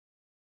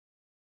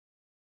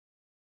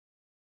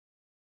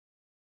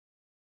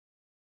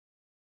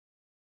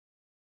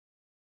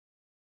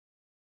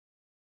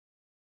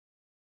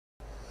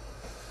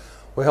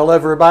Well, hello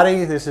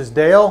everybody. This is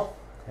Dale,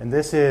 and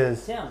this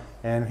is Tim.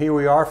 And here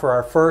we are for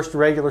our first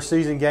regular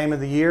season game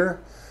of the year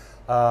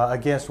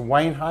against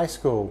Wayne High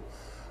School.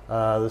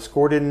 The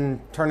score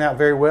didn't turn out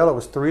very well. It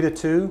was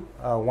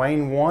 3-2.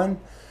 Wayne won.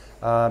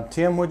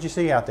 Tim, what'd you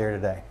see out there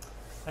today?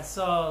 I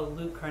saw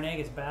Luke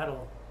Carnegas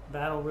battle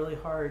really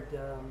hard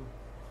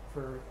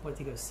for what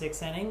did he go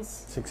 6 innings?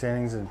 6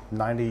 innings and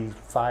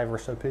 95 or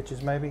so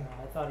pitches, maybe.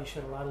 I thought he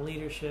showed a lot of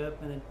leadership,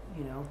 and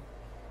on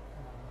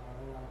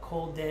a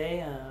cold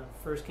day,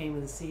 first game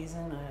of the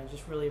season. I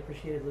just really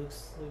appreciated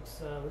Luke's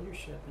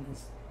leadership and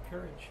his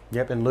courage.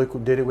 Yep, and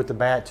Luke did it with the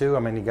bat too. I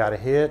mean, he got a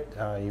hit.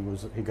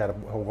 He got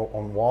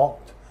on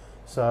walked.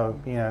 So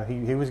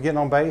he was getting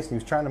on base. And he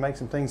was trying to make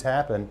some things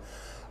happen.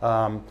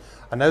 I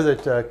know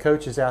that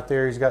Coach is out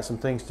there. He's got some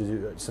things to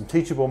do, some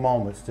teachable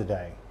moments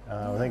today.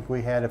 I think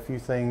we had a few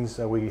things.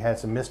 We had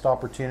some missed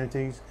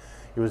opportunities.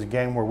 It was a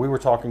game where we were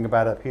talking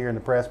about up here in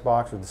the press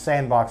box, or the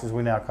sandbox as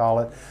we now call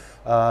it,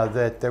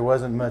 that there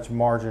wasn't much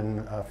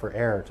margin for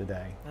error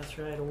today. That's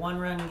right. A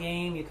one-run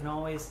game, you can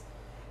always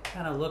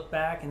kind of look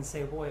back and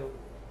say, boy,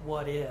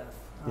 what if?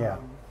 Yeah.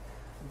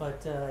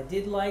 But I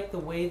did like the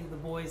way that the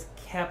boys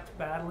kept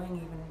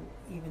battling,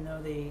 even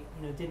though they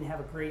didn't have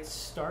a great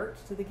start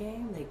to the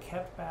game. They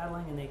kept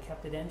battling and they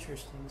kept it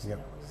interesting. So yep.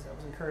 that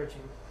was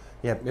encouraging.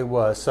 Yep, it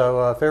was.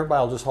 So if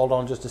everybody will just hold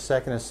on just a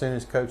second, as soon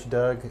as Coach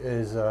Doug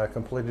is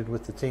completed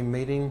with the team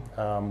meeting,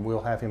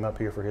 we'll have him up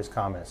here for his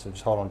comments. So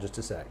just hold on just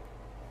a sec.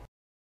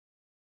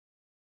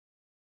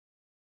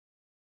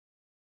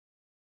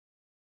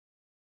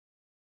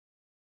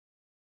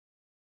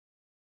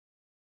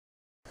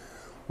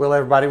 Well,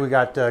 everybody, we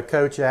got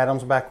Coach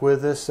Adams back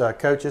with us.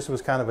 Coach, this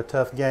was kind of a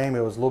tough game.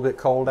 It was a little bit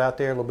cold out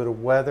there, a little bit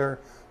of weather.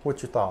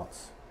 What's your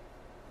thoughts?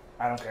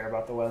 I don't care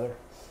about the weather.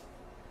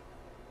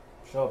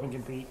 Show up and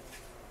compete.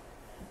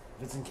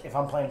 If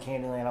I'm playing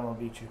Candyland, I'm going to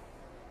beat you.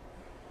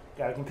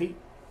 Got to compete.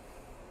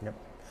 Yep.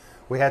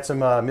 We had some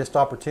missed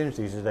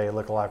opportunities today, it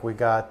looked like. We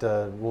got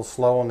a little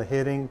slow on the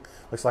hitting.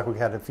 Looks like we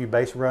had a few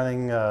base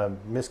running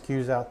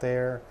miscues out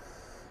there.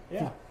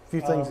 Yeah. A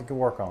few things we could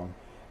work on.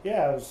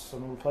 Yeah,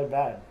 we played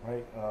bad,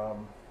 right?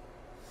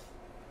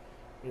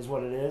 Is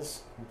what it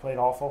is. We played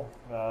awful.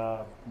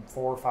 4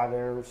 or 5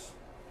 errors,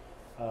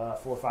 4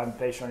 or 5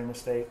 base running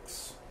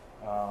mistakes.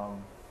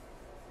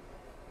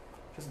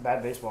 Just a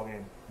bad baseball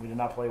game. We did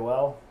not play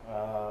well.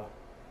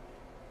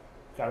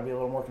 Got to be a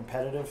little more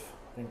competitive.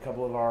 I think a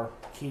couple of our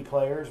key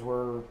players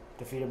were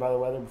defeated by the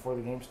weather before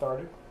the game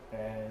started,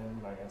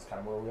 and I guess that's kind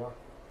of where we are.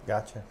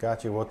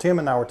 Gotcha. Well, Tim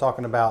and I were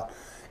talking about,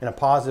 in a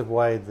positive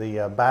way,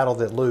 the battle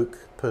that Luke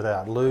put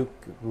out.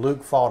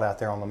 Luke fought out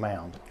there on the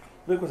mound.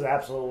 Luke was an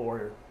absolute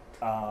warrior.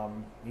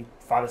 He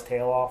fought his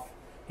tail off.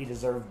 He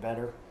deserved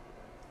better.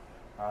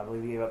 I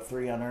believe he gave up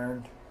 3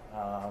 unearned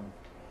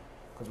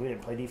because we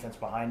didn't play defense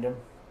behind him.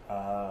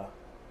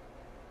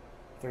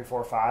 3,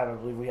 4, 5. I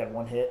believe we had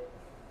 1 hit.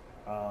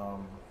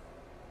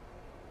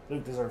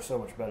 Luke deserves so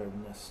much better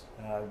than this.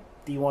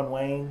 D1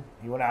 Wayne,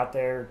 he went out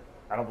there.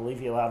 I don't believe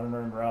he allowed an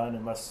earned run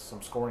unless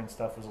some scoring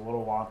stuff was a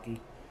little wonky.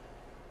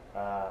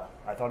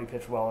 I thought he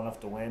pitched well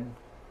enough to win.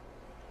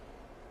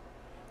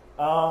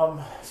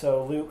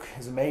 So Luke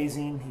is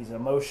amazing. He's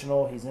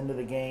emotional. He's into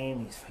the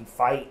game. He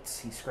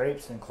fights. He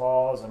scrapes and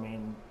claws. I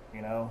mean,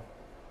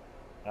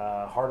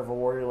 heart of a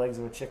warrior, legs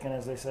of a chicken,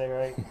 as they say,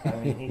 right? I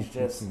mean,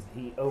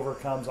 he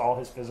overcomes all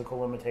his physical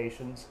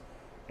limitations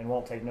and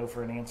won't take no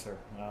for an answer.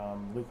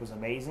 Luke was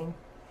amazing.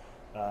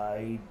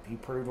 He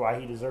proved why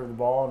he deserved the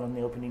ball on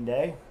the opening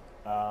day.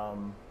 I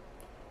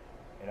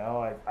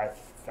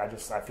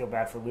feel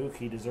bad for Luke.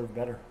 He deserved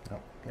better. Oh,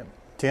 yep.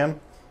 Tim?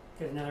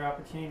 Get another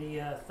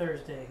opportunity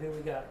Thursday. Who we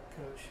got,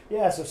 Coach?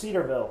 Yeah, so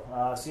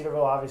Cedarville.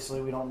 Cedarville,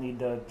 obviously, we don't need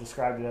to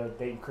describe to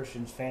Dayton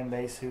Christian's fan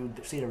base who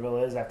Cedarville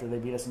is after they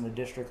beat us in the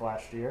district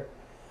last year.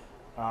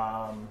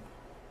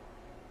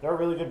 They're a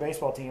really good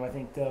baseball team. I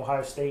think the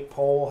Ohio State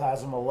poll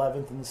has them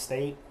 11th in the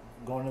state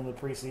going into the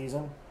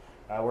preseason.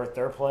 We're at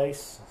 3rd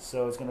place,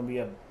 so it's going to be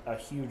a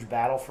huge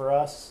battle for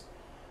us.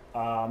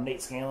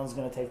 Nate Scanlon's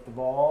going to take the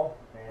ball,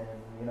 and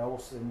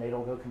Nate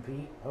will go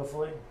compete,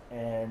 hopefully.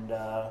 And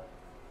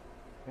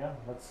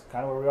that's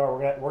kind of where we are. We're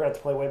going to have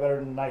to play way better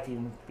than Nike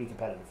and be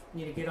competitive.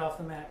 Need to get off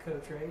the mat,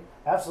 Coach, right?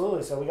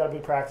 Absolutely. So we got a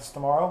big practice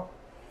tomorrow.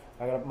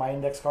 I got my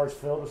index cards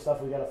filled with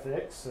stuff we got to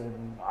fix,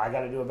 and I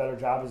got to do a better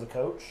job as a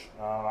coach.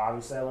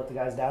 Obviously, I let the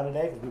guys down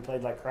today because we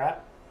played like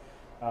crap.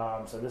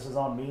 So this is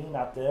on me,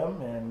 not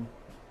them, and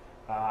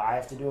I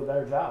have to do a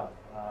better job.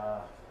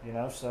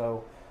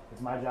 So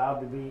it's my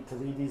job to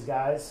lead these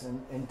guys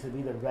and to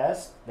be their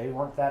best. They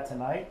weren't that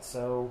tonight,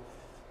 so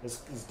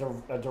it's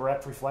a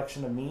direct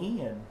reflection of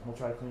me, and we'll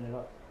try to clean it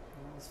up.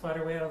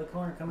 Spider way out of the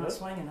corner, come out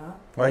swinging, huh?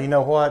 Well, you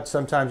know what?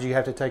 Sometimes you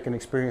have to take an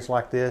experience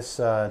like this.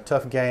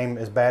 Tough game,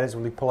 as bad as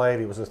we played.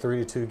 It was a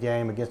 3-2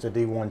 game against a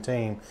D1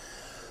 team.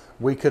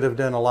 We could have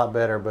done a lot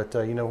better, but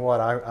you know what?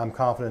 I'm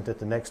confident that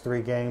the next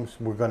 3 games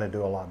we're going to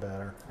do a lot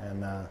better.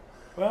 And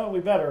well, we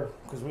better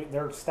because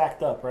they're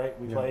stacked up, right?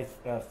 We play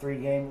 3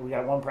 games. We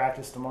got 1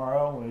 practice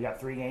tomorrow, and we got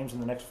 3 games in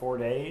the next 4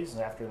 days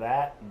after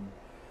that. And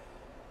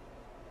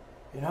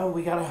You know,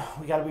 we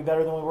gotta be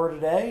better than we were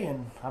today,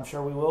 and I'm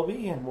sure we will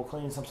be. And we'll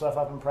clean some stuff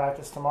up in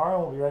practice tomorrow,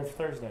 and we'll be ready for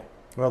Thursday.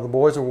 Well, the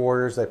boys are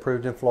warriors. They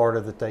proved in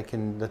Florida that they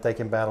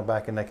can battle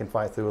back and they can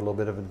fight through a little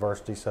bit of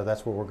adversity. So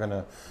that's what we're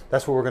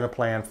gonna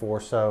plan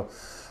for. So,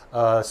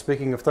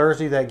 speaking of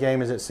Thursday, that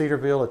game is at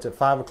Cedarville. It's at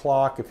 5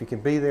 o'clock. If you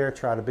can be there,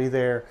 try to be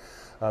there.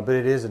 But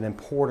it is an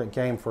important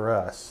game for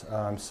us.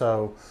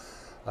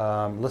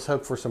 Let's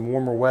hope for some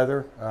warmer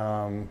weather,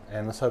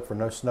 and let's hope for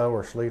no snow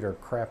or sleet or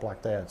crap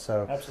like that.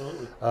 So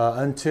Absolutely.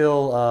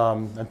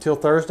 Until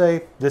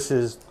Thursday, this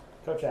is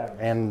Coach Adams.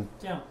 and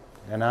Yeah.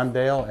 I'm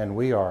Dale, and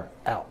we are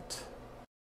out.